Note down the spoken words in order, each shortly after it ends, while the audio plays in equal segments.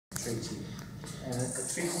treaty. And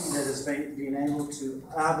a treaty that has been able to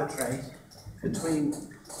arbitrate between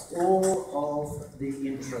all of the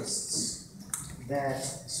interests that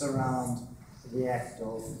surround the act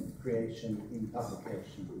of creation in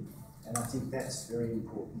publication. And I think that's very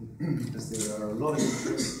important because there are a lot of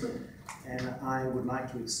interests, and I would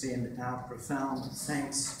like to extend our profound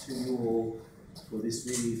thanks to you all for this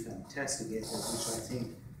really fantastic effort, which I think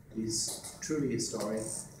is truly historic,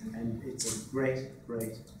 and it's a great,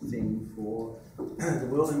 great thing for the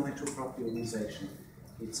World Intellectual Property Organization.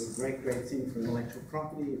 It's a great, great thing for intellectual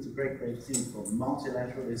property, it's a great, great thing for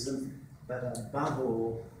multilateralism, but above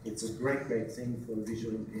all, it's a great, great thing for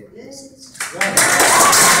visually impaired persons.